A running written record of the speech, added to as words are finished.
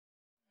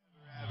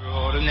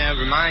but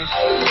never mind.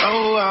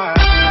 Oh,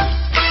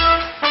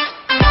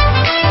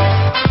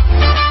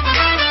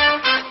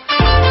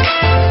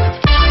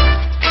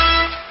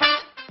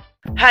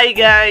 Hi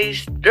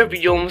guys,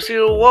 DerpyJhomes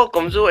here.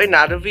 Welcome to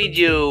another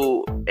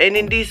video. And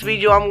in this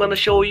video, I'm gonna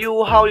show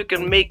you how you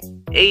can make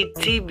a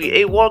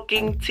TV, a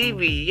working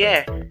TV.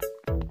 Yeah,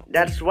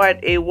 that's right,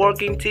 a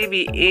working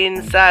TV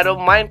inside of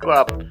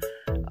Minecraft.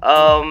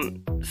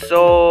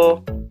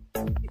 So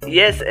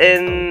yes,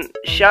 and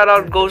shout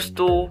out goes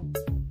to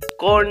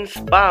Corn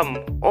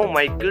Spam. Oh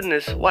my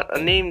goodness, what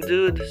a name,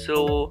 dude.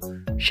 So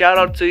shout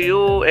out to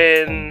you,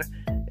 and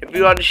if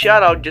you want a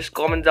shout out, just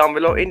comment down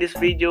below in this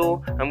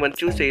video. I'm gonna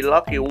choose a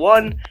lucky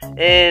one,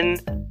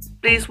 and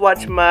please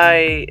watch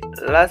my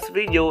last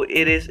video.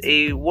 It is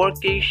a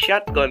working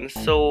shotgun,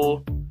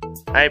 so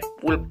I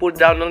will put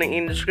down the link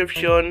in the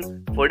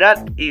description for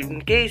that,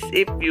 in case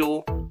if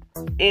you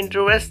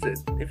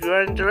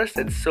are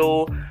interested.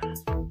 So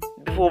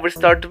before we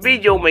start the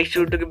video, make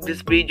sure to give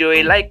this video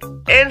a like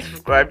and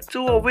subscribe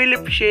too. I really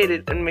appreciate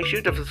it, and make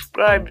sure to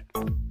subscribe.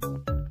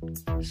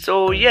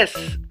 So yes,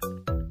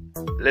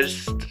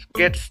 let's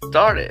get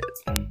started.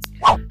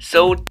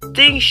 So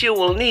things you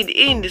will need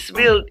in this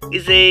build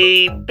is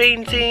a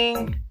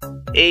painting,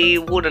 a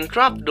wooden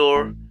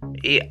trapdoor,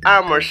 a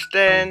armor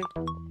stand,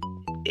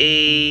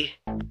 a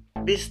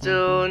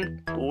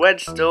piston,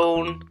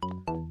 redstone,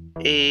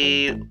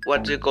 a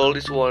what do you call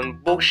this one,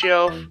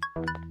 bookshelf,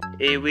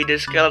 a wither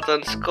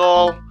skeleton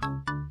skull,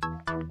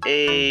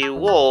 a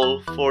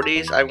wall. For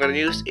this I'm gonna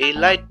use a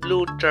light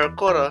blue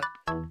terracotta,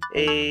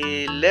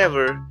 a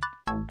lever,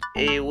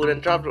 a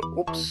wooden trapdoor.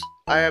 Oops,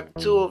 I have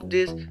two of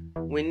these.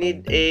 We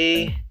need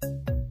a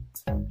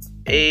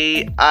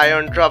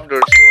iron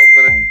trapdoor, so I'm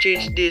gonna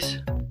change this.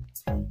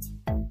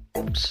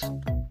 Oops.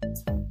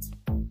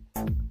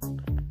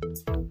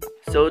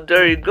 So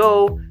there you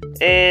go,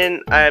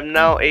 and I have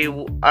now a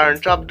iron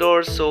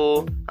trapdoor.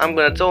 So I'm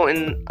gonna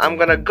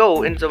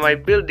go into my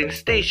building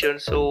station.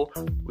 So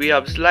we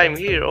have slime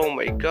here. Oh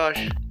my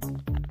gosh,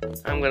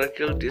 I'm gonna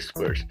kill this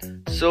first.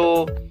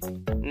 So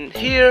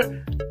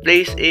here,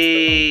 place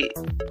a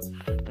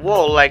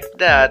wall like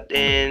that,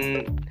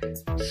 and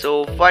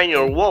so find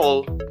your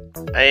wall,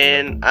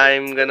 and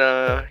I'm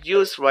gonna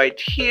use right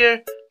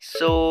here.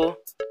 So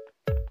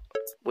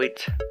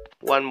wait,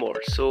 one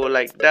more, so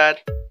like that,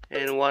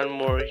 and one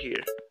more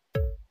here.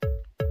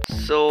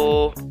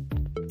 So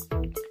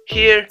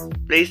here,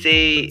 place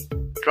a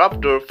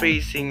trapdoor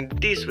facing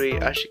this way,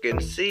 as you can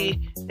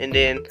see, and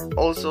then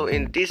also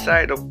in this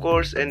side, of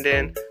course, and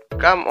then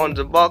come on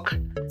the block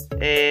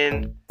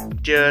and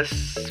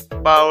just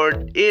power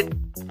it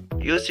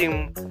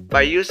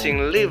by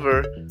using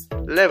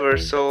lever.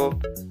 So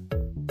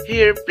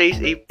here, place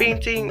a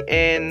painting,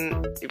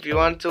 and if you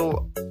want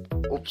to,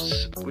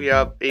 oops, we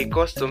have a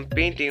custom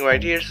painting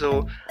right here.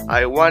 So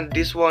I want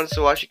this one,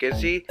 so as you can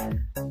see,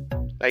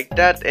 like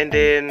that, and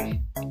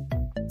then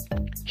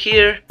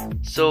here.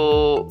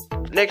 So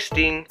next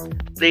thing,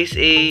 place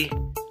a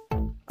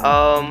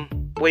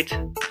wait,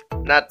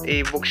 not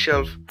a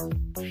bookshelf.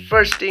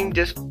 First thing,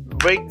 just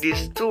break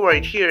these two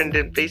right here, and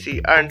then place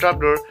a iron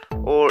trapdoor,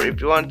 or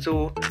if you want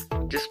to,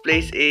 just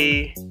place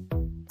a,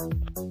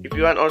 if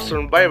you want also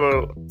in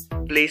Bible,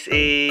 place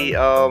a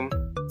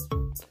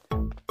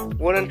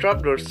wooden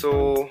trapdoor,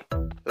 so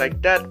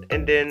like that,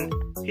 and then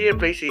here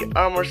place a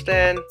armor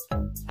stand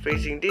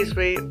facing this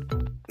way,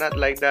 not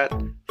like that,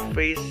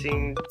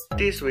 facing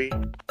this way.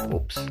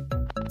 Oops,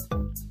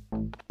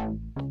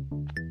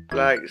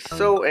 like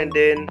so, and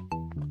then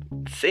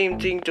same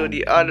thing to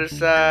the other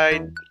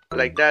side,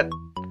 like that,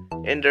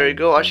 and there you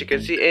go, as you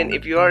can see. And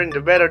if you are in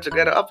the Better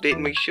Together update,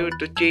 make sure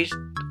to change,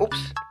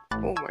 oops,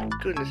 oh my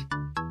goodness,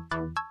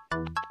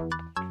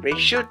 make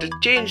sure to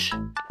change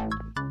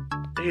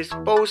his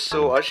pose,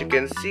 so as you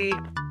can see,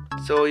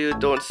 so you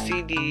don't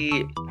see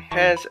the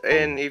hands,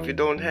 and if you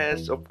don't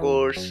hands, of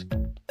course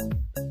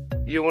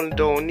you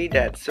don't need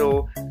that.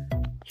 So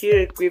here,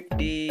 equip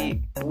the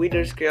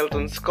wither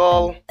skeleton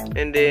skull,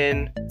 and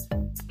then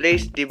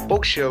place the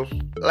bookshelf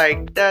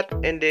like that,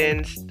 and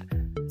then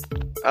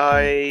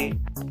a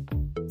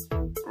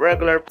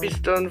regular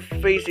piston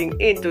facing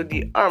into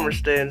the armor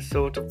stand.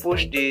 So to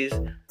push this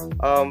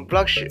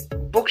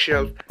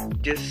bookshelf,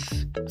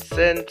 just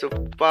send to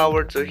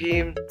power to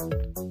him,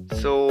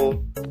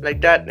 so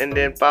like that, and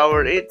then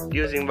power it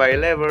using by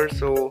lever,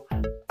 so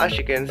as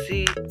you can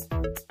see.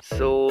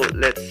 So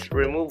let's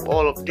remove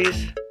all of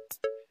this,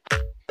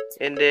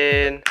 and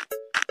then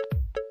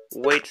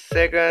wait a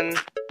second,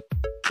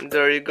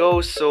 there you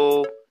go.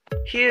 So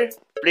here,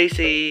 place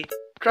a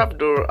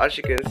trapdoor, as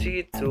you can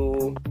see,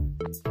 to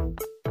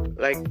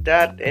like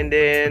that, and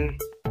then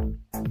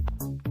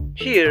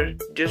here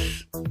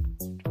just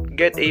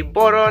get a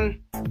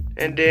button,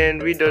 and then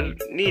we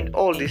don't need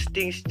all these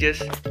things,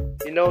 just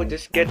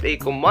just get a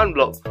command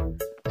block.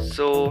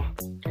 So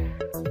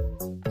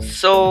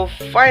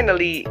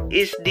finally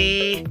is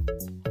the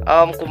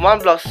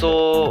command block,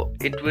 so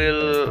it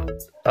will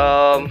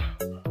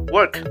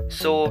work.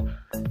 So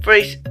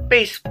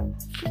paste,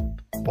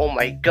 oh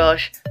my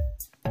gosh,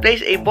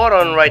 place a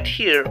button right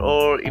here,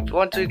 or if you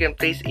want to you can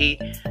place a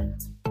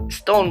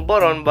stone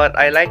button, but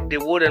I like the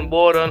wooden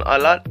button a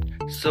lot.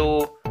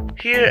 So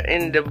here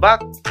in the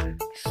back,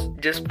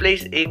 just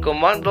place a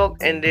command block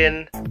and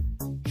then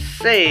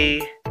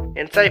say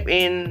and type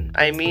in,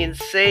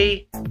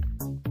 say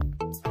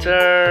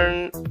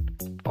turn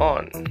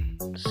on,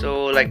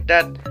 so like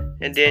that,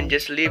 and then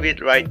just leave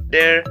it right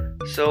there.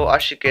 So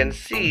as you can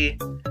see,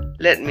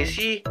 let me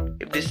see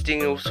if this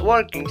thing is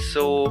working.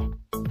 So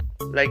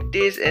like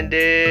this, and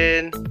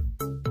then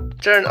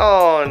turn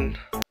on,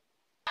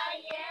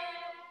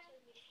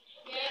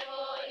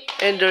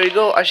 and there you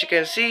go. As you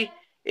can see,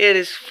 it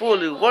is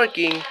fully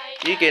working.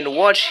 You can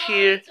watch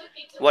here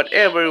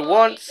whatever you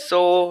want.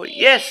 So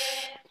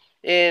yes,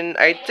 and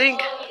I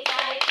think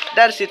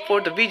that's it for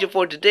the video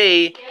for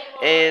today,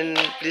 and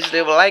please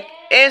leave a like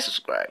and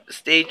subscribe.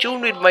 Stay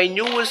tuned with my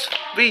newest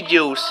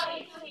videos.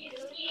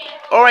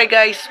 Alright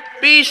guys,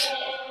 peace.